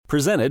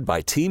Presented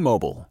by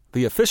T-Mobile,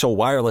 the official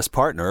wireless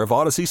partner of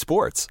Odyssey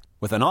Sports.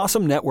 With an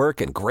awesome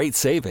network and great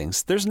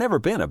savings, there's never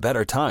been a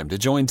better time to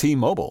join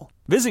T-Mobile.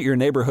 Visit your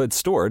neighborhood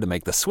store to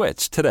make the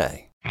switch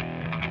today.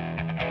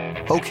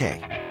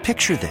 Okay,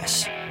 picture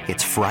this.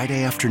 It's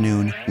Friday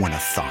afternoon when a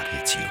thought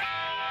hits you.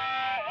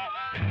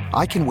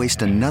 I can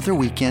waste another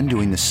weekend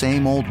doing the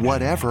same old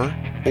whatever,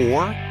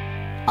 or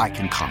I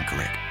can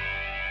conquer it.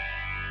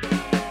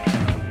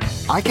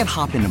 I can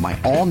hop into my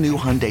all-new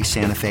Hyundai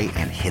Santa Fe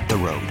and hit the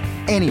road.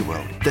 Any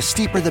road. The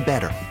steeper, the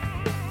better.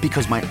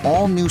 Because my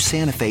all-new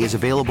Santa Fe is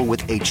available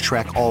with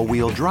H-Track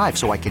all-wheel drive,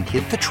 so I can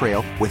hit the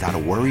trail without a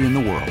worry in the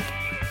world.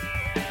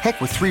 Heck,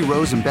 with 3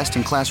 rows and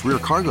best-in-class rear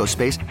cargo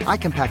space, I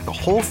can pack the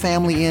whole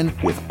family in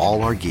with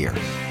all our gear.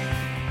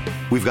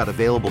 We've got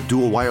available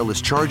dual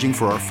wireless charging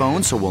for our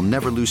phones, so we'll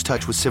never lose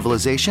touch with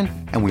civilization,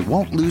 and we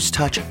won't lose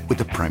touch with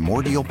the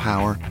primordial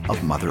power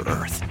of Mother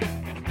Earth.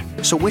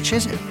 So which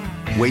is it?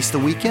 Waste the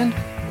weekend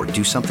or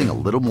do something a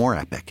little more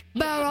epic?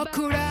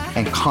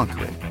 And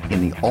conquer it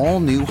in the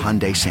all-new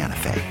Hyundai Santa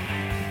Fe.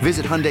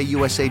 Visit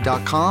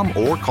HyundaiUSA.com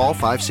or call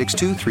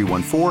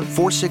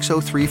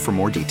 562-314-4603 for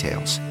more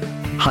details.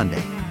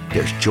 Hyundai,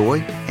 there's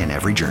joy in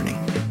every journey.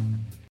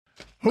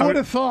 Who would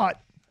have thought?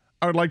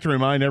 I would like to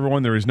remind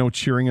everyone there is no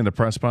cheering in the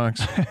press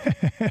box.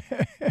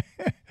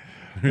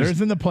 There's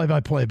in the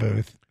play-by-play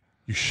booth.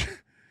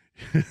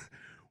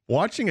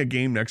 Watching a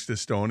game next to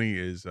Stoney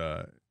is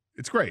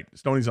it's great.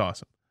 Stoney's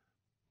awesome.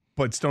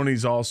 But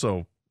Stoney's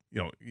also,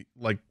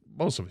 like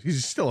most of us,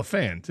 he's still a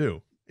fan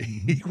too.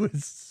 He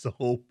was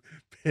so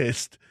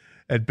pissed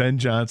at Ben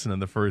Johnson in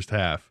the first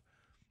half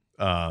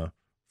for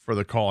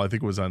the call. I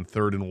think it was on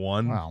 3rd and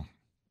 1. Wow.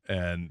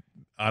 And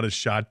out of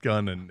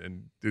shotgun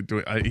and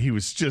he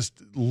was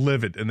just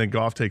livid. And then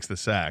Goff takes the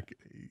sack.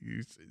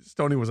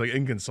 Stoney was like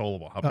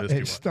inconsolable. How pissed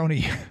he was.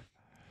 Stoney.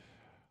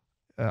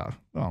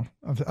 Well,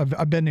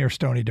 I've been near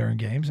Stoney during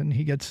games, and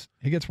he gets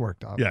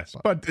worked up. Yes,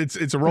 but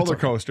it's a roller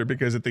coaster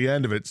because at the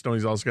end of it,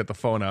 Stoney's also got the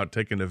phone out,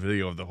 taking a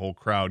video of the whole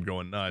crowd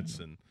going nuts,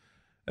 and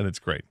it's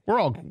great. We're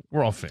all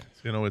fans.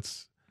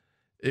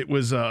 It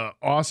was an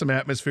awesome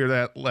atmosphere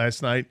that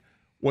last night.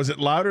 Was it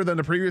louder than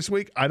the previous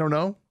week? I don't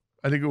know.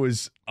 I think it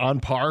was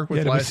on par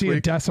with last week. Did we see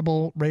a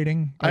decibel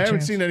rating? I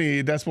haven't seen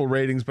any decibel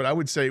ratings, but I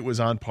would say it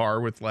was on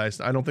par with last.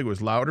 I don't think it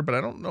was louder, but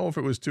I don't know if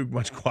it was too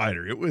much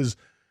quieter. It was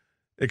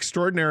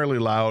extraordinarily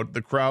loud.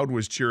 The crowd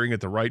was cheering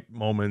at the right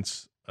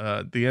moments.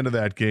 At the end of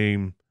that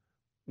game,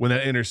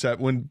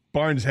 when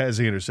Barnes has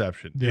the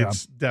interception,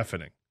 it's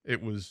deafening.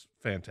 It was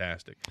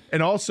fantastic.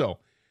 And also,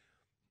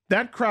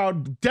 that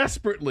crowd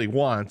desperately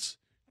wants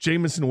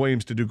Jameson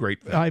Williams to do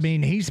great things. I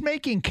mean, he's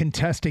making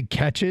contested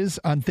catches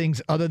on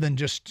things other than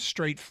just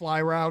straight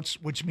fly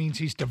routes, which means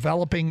he's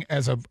developing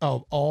as a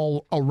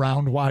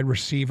all-around wide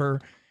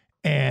receiver.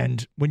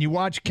 And when you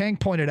watch, Kang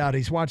pointed out,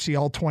 he's watched the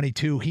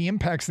All-22. He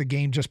impacts the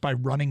game just by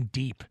running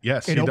deep.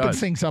 Yes, it opens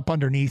things up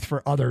underneath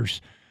for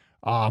others.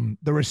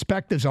 The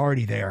respect is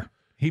already there.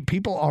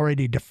 People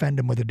already defend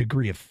him with a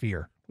degree of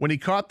fear. When he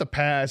caught the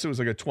pass, it was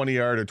like a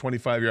 20-yard or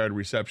 25-yard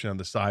reception on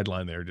the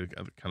sideline there.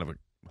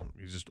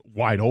 He's just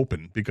wide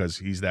open because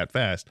he's that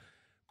fast.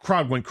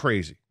 Crowd went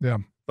crazy. Yeah.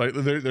 Like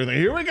they're like,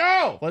 here we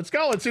go. Let's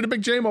go. Let's see the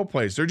big J-Mo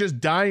plays. They're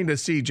just dying to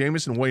see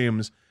Jameson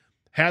Williams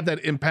had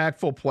that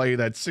impactful play,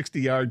 that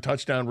 60-yard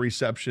touchdown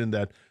reception,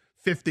 that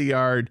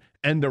 50-yard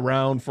end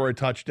around for a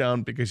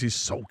touchdown because he's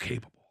so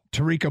capable.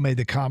 Tirico made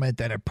the comment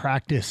that at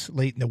practice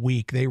late in the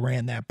week, they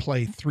ran that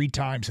play 3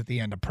 times at the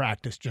end of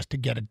practice just to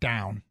get it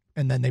down,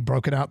 and then they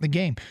broke it out in the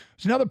game.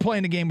 There's another play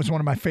in the game was one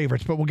of my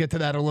favorites, but we'll get to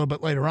that a little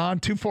bit later on.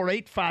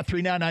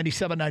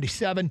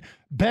 248-539-9797.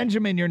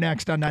 Benjamin, you're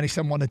next on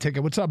 97.1 The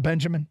Ticket. What's up,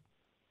 Benjamin?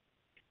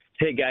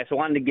 Hey, guys, I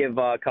wanted to give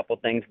a couple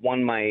things.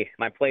 One, my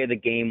play of the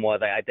game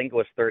was, I think it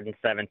was 3rd and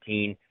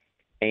 17.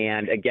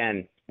 And,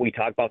 again, we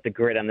talked about the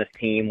grit on this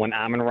team. When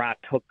Amon-Ra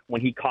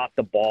when he caught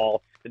the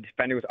ball, the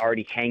defender was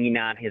already hanging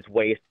on his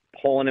waist,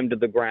 pulling him to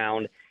the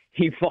ground.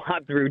 He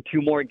fought through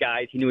 2 more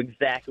guys. He knew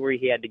exactly where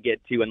he had to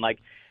get to. And,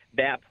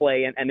 that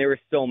play, and there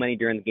were so many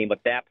during the game, but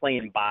that play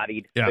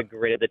embodied the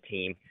grit of the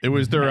team. It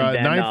was their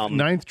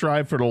ninth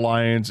drive for the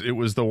Lions. It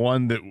was the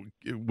one that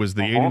it was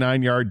the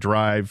 89-yard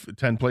drive,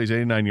 10 plays,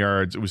 89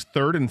 yards. It was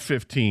 3rd and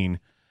 15.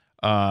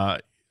 I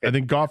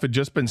think Goff had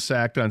just been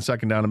sacked on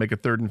 2nd down to make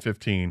it 3rd and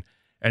 15,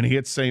 and he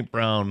hit St.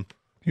 Brown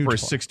for a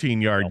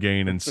 16-yard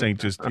gain, and St.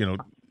 just,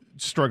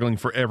 struggling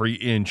for every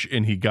inch,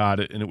 and he got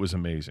it, and it was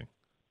amazing.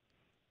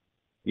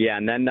 Yeah,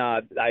 and then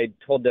I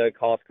told the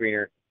call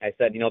screener, I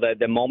said,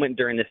 the moment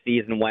during the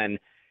season when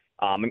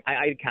I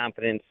had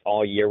confidence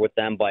all year with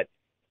them, but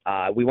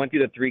we went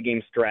through the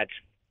 3-game stretch.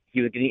 He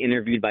was getting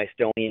interviewed by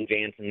Stoney and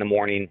Jansen in the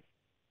morning,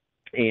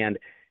 and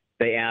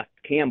they asked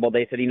Campbell,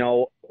 they said,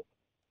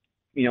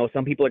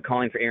 some people are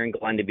calling for Aaron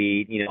Glenn to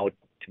be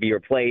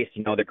replaced.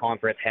 They're calling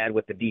for his head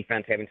with the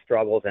defense having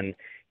struggles. And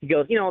he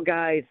goes,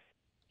 guys,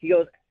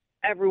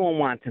 everyone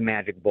wants a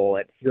magic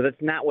bullet. He goes,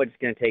 it's not what it's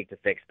going to take to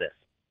fix this.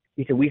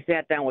 He said, we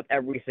sat down with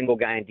every single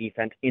guy on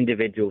defense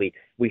individually.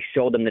 We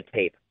showed them the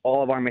tape.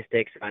 All of our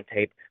mistakes are on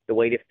tape. The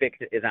way to fix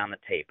it is on the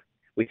tape.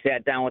 We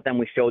sat down with them.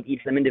 We showed each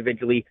of them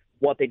individually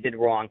what they did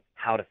wrong,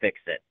 how to fix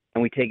it,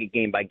 and we take it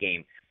game by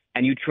game.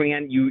 And you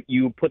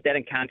put that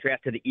in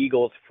contrast to the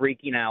Eagles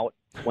freaking out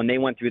when they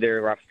went through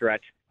their rough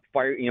stretch,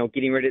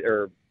 getting rid of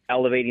or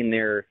elevating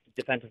their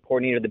defensive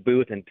coordinator to the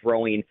booth and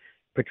throwing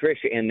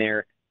Patricia in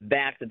there.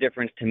 That's the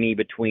difference to me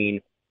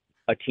between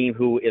a team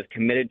who is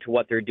committed to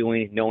what they're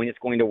doing, knowing it's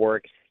going to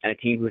work, and a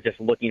team who's just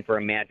looking for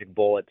a magic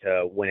bullet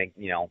to win it,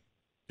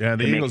 Yeah,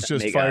 the Eagles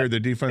just fired their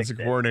defensive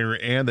coordinator,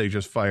 and they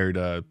just fired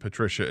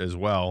Patricia as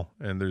well.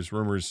 And there's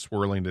rumors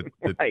swirling that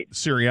Right.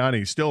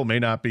 Sirianni still may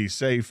not be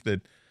safe,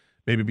 that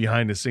maybe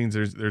behind the scenes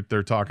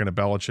they're talking to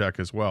Belichick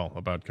as well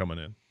about coming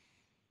in.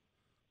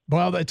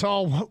 Well, it's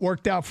all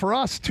worked out for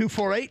us.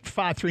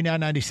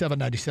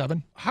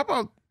 248-539-9797. How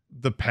about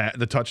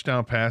the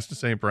touchdown pass to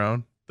St.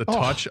 Brown? The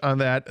touch on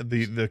that,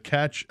 the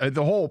catch,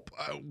 the whole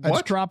That's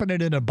what? dropping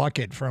it in a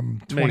bucket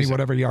from 20 Amazing.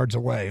 whatever yards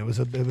away. It was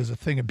a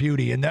thing of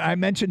beauty. And I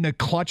mentioned the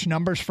clutch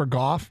numbers for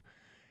Goff.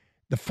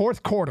 The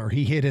fourth quarter,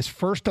 he hit his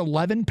first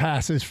 11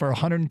 passes for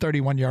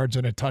 131 yards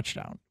and a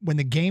touchdown. When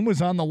the game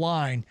was on the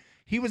line,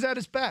 he was at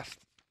his best.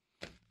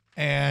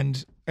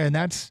 And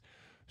that's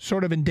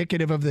sort of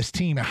indicative of this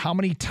team. How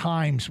many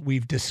times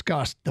we've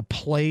discussed the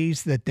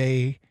plays that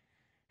they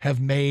have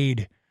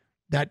made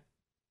that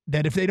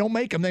if they don't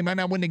make them, they might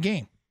not win the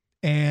game.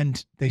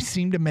 And they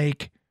seem to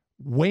make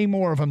way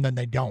more of them than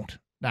they don't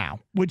now,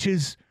 which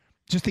is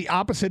just the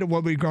opposite of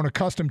what we've grown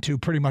accustomed to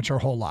pretty much our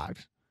whole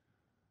lives.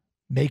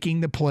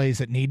 Making the plays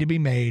that need to be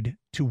made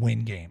to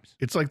win games.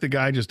 It's like the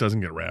guy just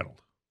doesn't get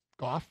rattled.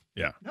 Goff?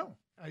 Yeah. No.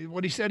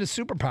 What he said his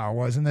superpower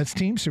was, and that's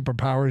team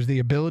superpower, is the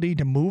ability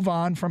to move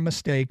on from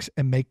mistakes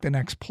and make the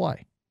next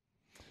play.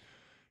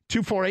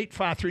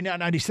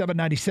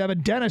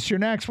 248-539-9797. Dennis, you're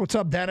next. What's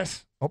up,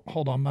 Dennis? Oh,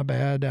 hold on. My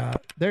bad.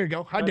 There you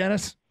go. Hi,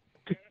 Dennis.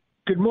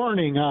 Good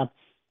morning.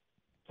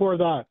 For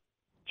the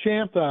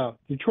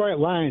Detroit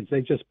Lions,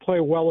 they just play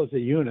well as a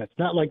unit. It's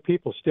not like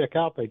people stick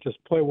out. They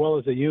just play well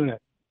as a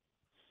unit,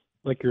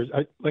 like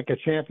a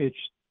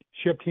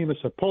championship team is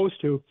supposed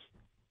to.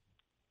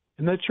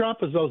 And the Trump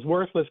is those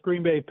worthless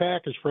Green Bay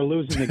Packers for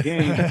losing the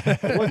game.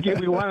 What game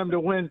we want them to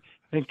win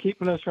and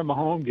keeping us from a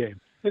home game.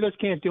 They just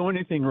can't do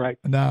anything right.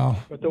 No.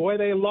 But the way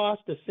they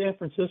lost to San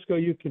Francisco,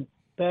 you can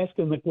bask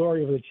in the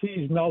glory of the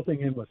cheese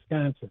melting in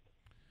Wisconsin.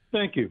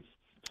 Thank you.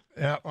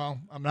 Yeah, well,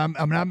 I'm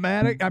not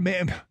mad at. I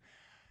mean,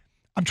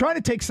 I'm trying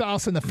to take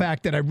solace in the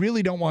fact that I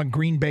really don't want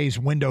Green Bay's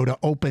window to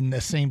open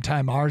the same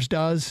time ours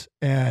does,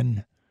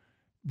 and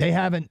they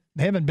haven't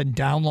been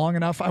down long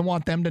enough. I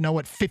want them to know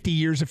what 50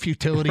 years of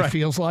futility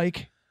feels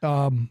like.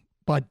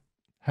 But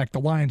heck, the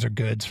Lions are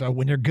good, so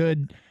when you're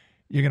good,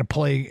 you're going to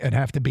play and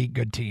have to beat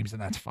good teams, and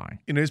that's fine.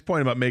 His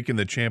point about making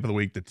the champ of the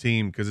week the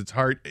team, because it's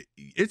hard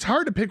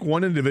to pick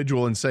one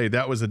individual and say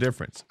that was the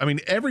difference. I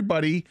mean,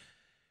 everybody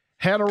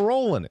had a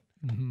role in it.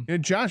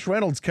 Mm-hmm. Josh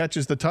Reynolds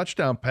catches the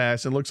touchdown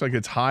pass and looks like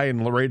it's high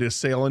and ready to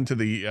sail into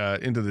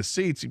the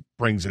seats. He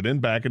brings it in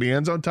back of the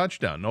end zone,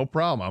 touchdown, no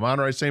problem.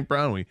 Amon-Ra St.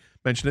 Brown, we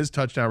mentioned his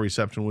touchdown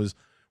reception was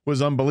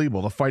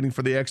unbelievable. The fighting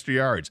for the extra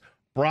yards.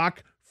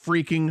 Brock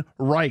freaking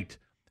Wright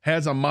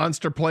has a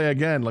monster play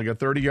again, like a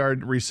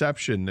 30-yard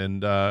reception,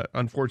 and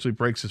unfortunately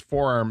breaks his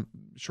forearm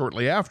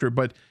shortly after,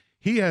 but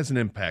he has an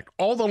impact.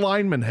 All the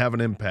linemen have an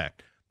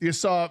impact. You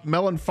saw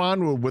Melon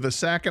Fonwu with a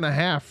sack and a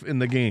half in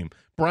the game.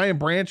 Brian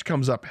Branch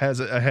comes up, has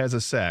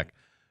a sack.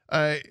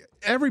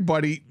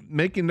 Everybody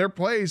making their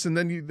plays, and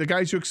then the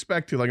guys you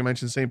expect to, like I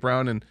mentioned, St.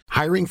 Brown. And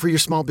hiring for your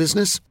small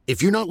business?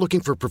 If you're not looking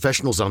for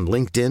professionals on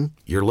LinkedIn,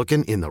 you're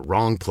looking in the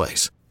wrong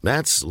place.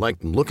 That's like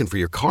looking for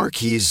your car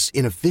keys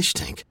in a fish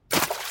tank.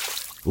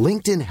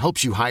 LinkedIn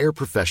helps you hire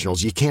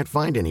professionals you can't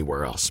find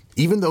anywhere else,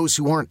 even those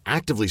who aren't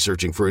actively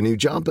searching for a new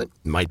job but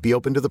might be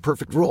open to the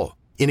perfect role.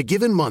 In a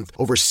given month,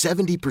 over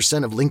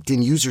 70% of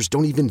LinkedIn users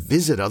don't even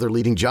visit other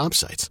leading job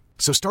sites.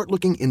 So start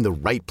looking in the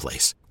right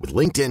place. With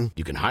LinkedIn,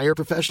 you can hire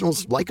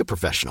professionals like a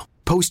professional.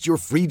 Post your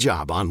free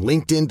job on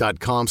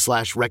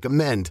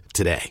linkedin.com/recommend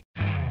today.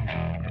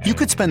 You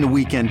could spend the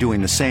weekend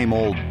doing the same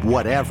old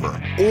whatever,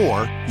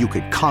 or you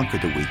could conquer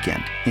the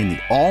weekend in the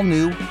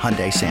all-new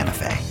Hyundai Santa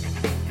Fe.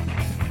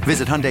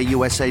 Visit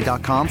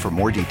HyundaiUSA.com for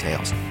more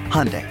details.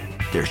 Hyundai,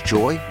 there's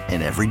joy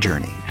in every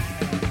journey.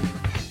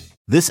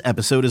 This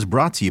episode is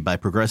brought to you by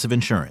Progressive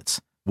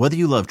Insurance. Whether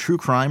you love true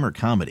crime or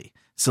comedy,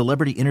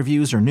 celebrity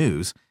interviews or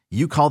news,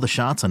 you call the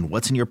shots on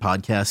what's in your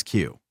podcast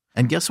queue.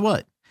 And guess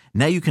what?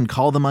 Now you can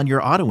call them on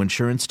your auto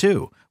insurance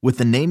too with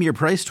the Name Your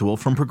Price tool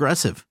from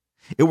Progressive.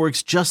 It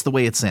works just the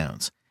way it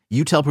sounds.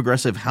 You tell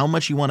Progressive how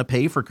much you want to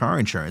pay for car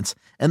insurance,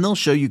 and they'll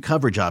show you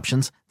coverage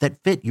options that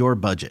fit your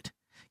budget.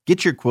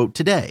 Get your quote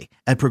today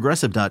at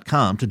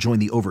Progressive.com to join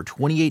the over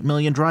 28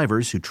 million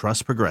drivers who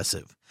trust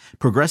Progressive.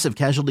 Progressive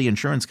Casualty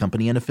Insurance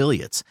Company and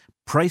Affiliates.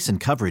 Price and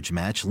coverage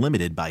match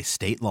limited by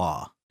state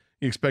law.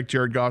 You expect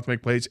Jared Goff to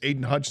make plays.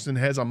 Aiden Hutchinson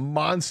has a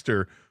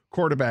monster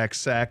quarterback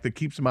sack that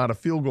keeps him out of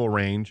field goal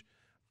range.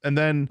 And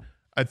then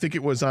I think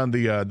it was on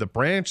the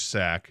Branch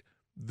sack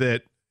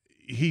that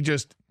he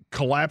just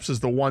collapses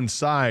the one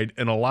side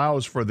and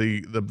allows for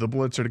the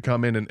blitzer to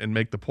come in and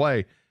make the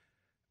play.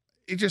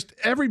 it just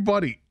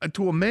everybody,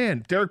 to a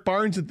man, Derek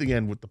Barnes at the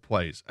end with the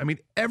plays. I mean,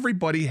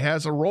 everybody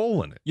has a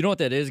role in it. You know what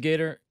that is,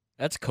 Gator?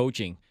 That's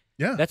coaching.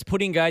 Yeah. That's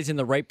putting guys in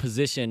the right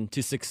position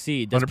to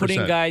succeed. That's 100%.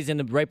 putting guys in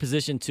the right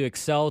position to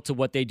excel to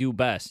what they do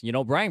best. You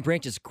know, Brian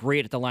Branch is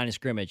great at the line of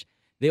scrimmage.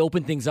 They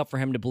open things up for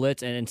him to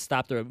blitz and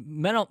stop the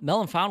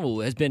Melon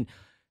Fonwu has been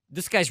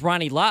this guy's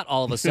Ronnie Lott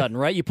all of a sudden,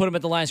 right? You put him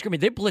at the line of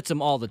scrimmage. They blitz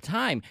him all the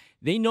time.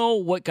 They know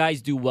what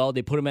guys do well.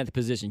 They put him at the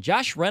position.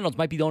 Josh Reynolds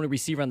might be the only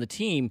receiver on the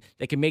team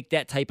that can make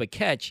that type of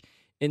catch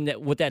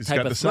with that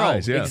type of throw.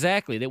 Size, yeah.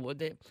 Exactly.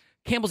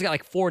 Campbell's got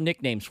like 4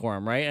 nicknames for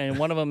him, right? And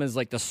one of them is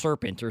like the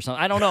Serpent or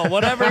something. I don't know.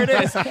 Whatever it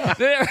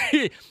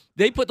is.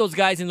 They put those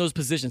guys in those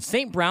positions.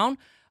 St. Brown,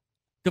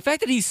 the fact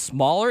that he's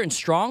smaller and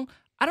strong,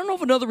 I don't know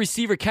if another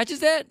receiver catches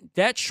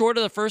that short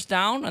of the first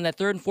down on that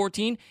 3rd and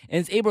 14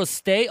 and is able to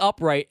stay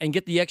upright and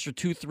get the extra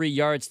 2-3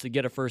 yards to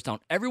get a first down.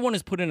 Everyone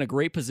is put in a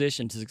great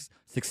position to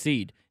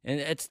succeed. And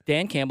it's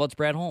Dan Campbell, it's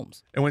Brad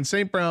Holmes. And when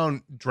St.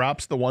 Brown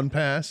drops the one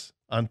pass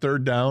on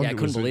 3rd down, I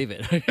couldn't believe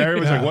it.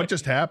 Everyone's like, what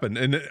just happened?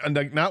 And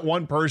like, not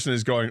one person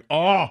is going,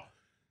 oh,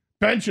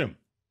 bench him.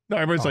 No,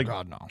 everyone's like,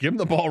 God, no. Give him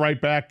the ball right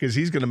back because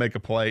he's going to make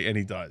a play, and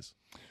he does.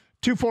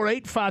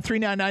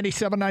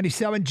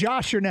 248-539-9797.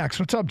 Josh, you're next.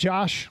 What's up,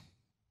 Josh?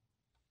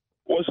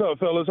 What's up,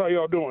 fellas? How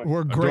y'all doing?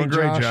 We're I'm great,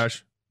 doing great,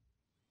 Josh.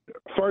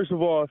 First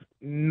of all,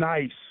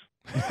 nice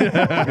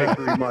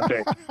Victory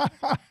Monday.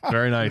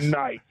 Very nice.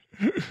 Nice.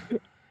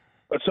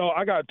 So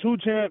I got 2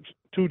 champs,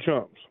 2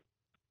 chumps.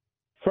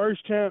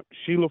 First champ,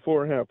 Sheila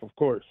Forehemp, of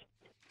course.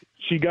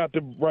 She got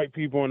the right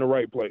people in the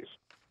right place.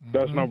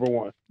 That's number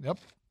 1. Yep.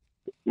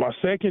 My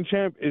second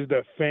champ is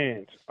the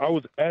fans. I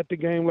was at the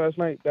game last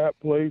night. That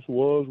place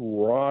was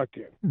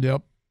rocking.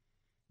 Yep.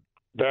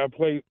 That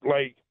place,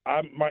 my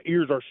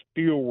ears are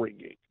still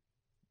ringing.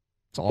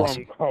 It's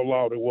awesome. From how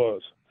loud it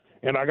was.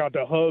 And I got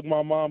to hug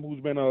my mom, who's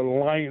been a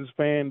Lions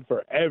fan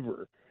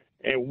forever,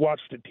 and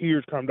watch the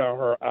tears come down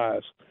her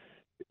eyes.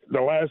 The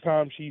last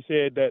time she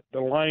said that the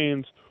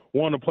Lions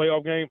won a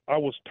playoff game, I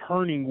was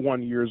turning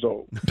 1 year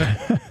old.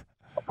 I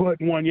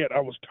wasn't 1 yet.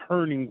 I was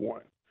turning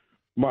 1.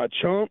 My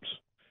chumps,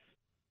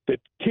 the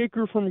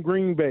kicker from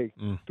Green Bay,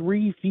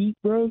 3 feet,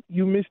 bro.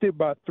 You missed it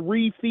by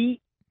 3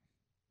 feet.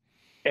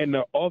 And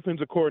the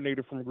offensive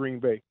coordinator from Green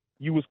Bay.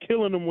 You was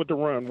killing them with the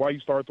run. Why you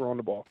start throwing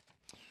the ball?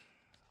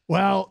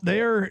 Well,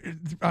 they're,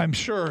 I'm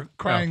sure,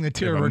 crying the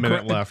tear of regret. A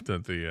minute left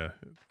at the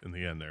in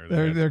the end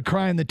there. They're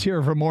crying the tear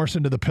of remorse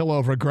into the pillow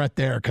of regret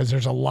there because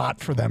there's a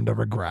lot for them to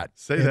regret.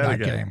 Say in that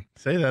again. Game.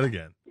 Say that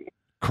again.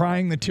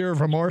 Crying the tear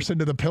of remorse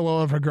into the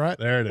pillow of regret.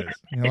 There it is.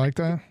 You like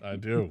that? I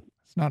do.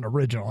 It's not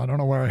original. I don't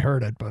know where I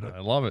heard it, but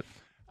I love it.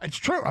 It's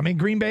true. I mean,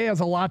 Green Bay has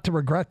a lot to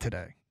regret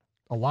today.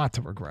 A lot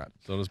to regret.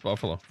 So does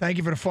Buffalo. Thank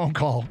you for the phone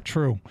call.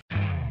 True.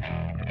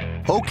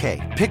 Okay,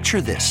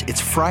 picture this.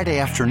 It's Friday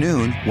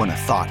afternoon when a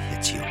thought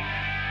hits you.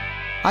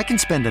 I can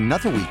spend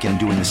another weekend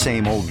doing the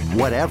same old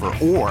whatever,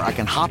 or I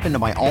can hop into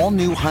my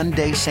all-new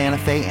Hyundai Santa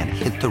Fe and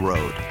hit the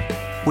road.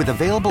 With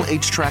available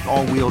H-Track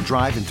all-wheel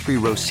drive and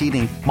 3-row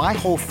seating, my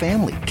whole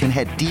family can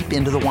head deep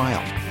into the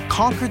wild.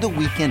 Conquer the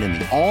weekend in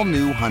the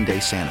all-new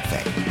Hyundai Santa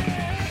Fe.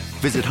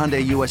 Visit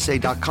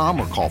HyundaiUSA.com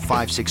or call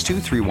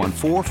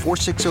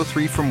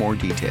 562-314-4603 for more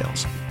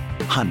details.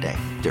 Hyundai,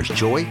 there's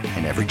joy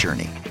in every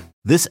journey.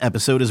 This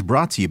episode is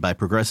brought to you by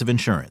Progressive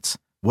Insurance.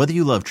 Whether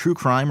you love true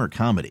crime or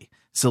comedy,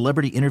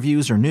 celebrity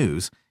interviews or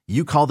news,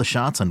 you call the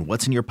shots on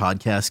what's in your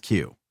podcast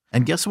queue.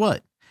 And guess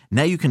what?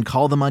 Now you can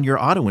call them on your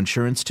auto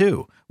insurance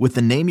too with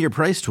the Name Your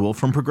Price tool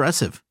from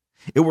Progressive.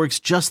 It works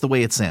just the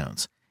way it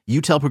sounds. You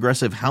tell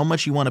Progressive how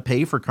much you want to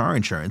pay for car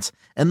insurance,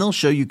 and they'll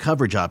show you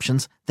coverage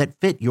options that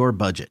fit your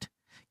budget.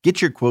 Get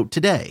your quote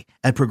today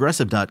at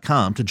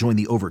Progressive.com to join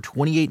the over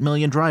 28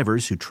 million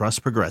drivers who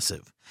trust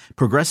Progressive.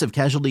 Progressive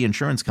Casualty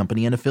Insurance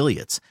Company and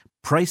Affiliates.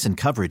 Price and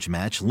coverage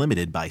match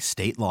limited by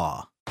state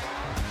law.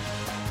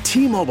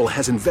 T-Mobile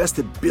has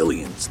invested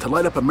billions to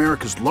light up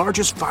America's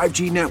largest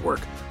 5G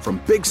network,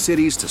 from big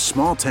cities to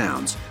small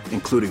towns,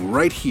 including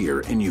right here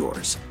in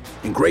yours.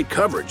 And great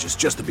coverage is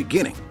just the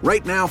beginning.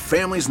 Right now,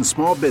 families and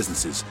small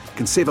businesses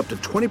can save up to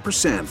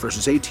 20%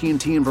 versus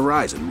AT&T and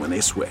Verizon when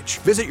they switch.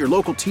 Visit your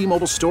local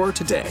T-Mobile store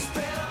today.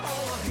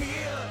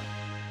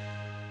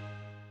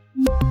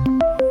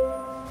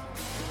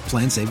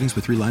 Plan savings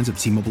with 3 lines of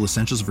T-Mobile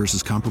Essentials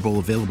versus comparable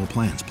available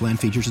plans. Plan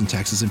features and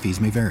taxes and fees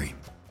may vary.